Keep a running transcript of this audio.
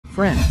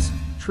Friends,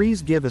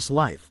 trees give us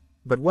life,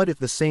 but what if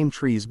the same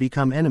trees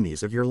become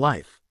enemies of your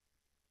life?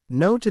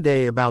 Know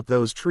today about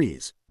those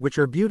trees, which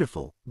are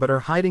beautiful, but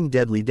are hiding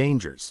deadly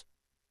dangers.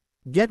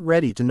 Get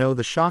ready to know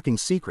the shocking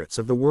secrets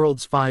of the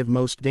world's 5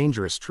 most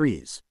dangerous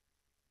trees.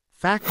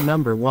 Fact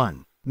number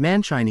 1.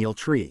 Manchineel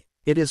Tree.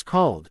 It is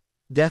called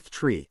death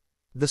tree.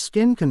 The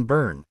skin can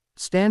burn,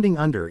 standing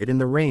under it in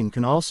the rain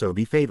can also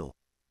be fatal.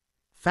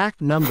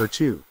 Fact number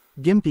 2.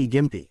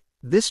 Gympie-Gympie.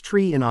 This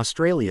tree in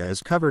Australia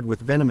is covered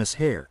with venomous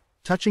hair.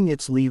 Touching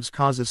its leaves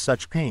causes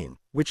such pain,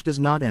 which does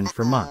not end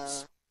for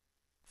months.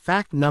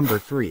 Fact number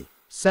 3.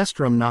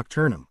 Cestrum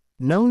Nocturnum.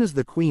 Known as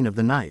the queen of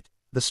the night,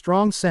 the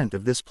strong scent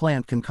of this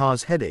plant can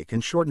cause headache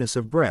and shortness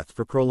of breath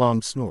for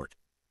prolonged snort.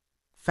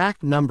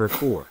 Fact number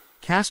 4.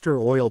 Castor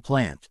Oil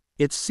Plant.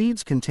 Its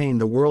seeds contain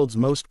the world's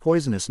most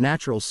poisonous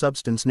natural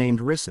substance named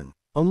ricin.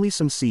 Only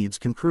some seeds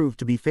can prove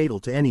to be fatal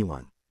to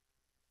anyone.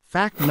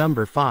 Fact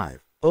number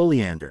 5.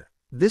 Oleander.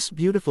 This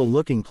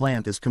beautiful-looking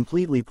plant is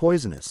completely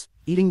poisonous.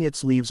 Eating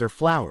its leaves or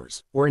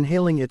flowers, or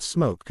inhaling its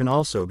smoke can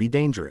also be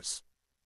dangerous.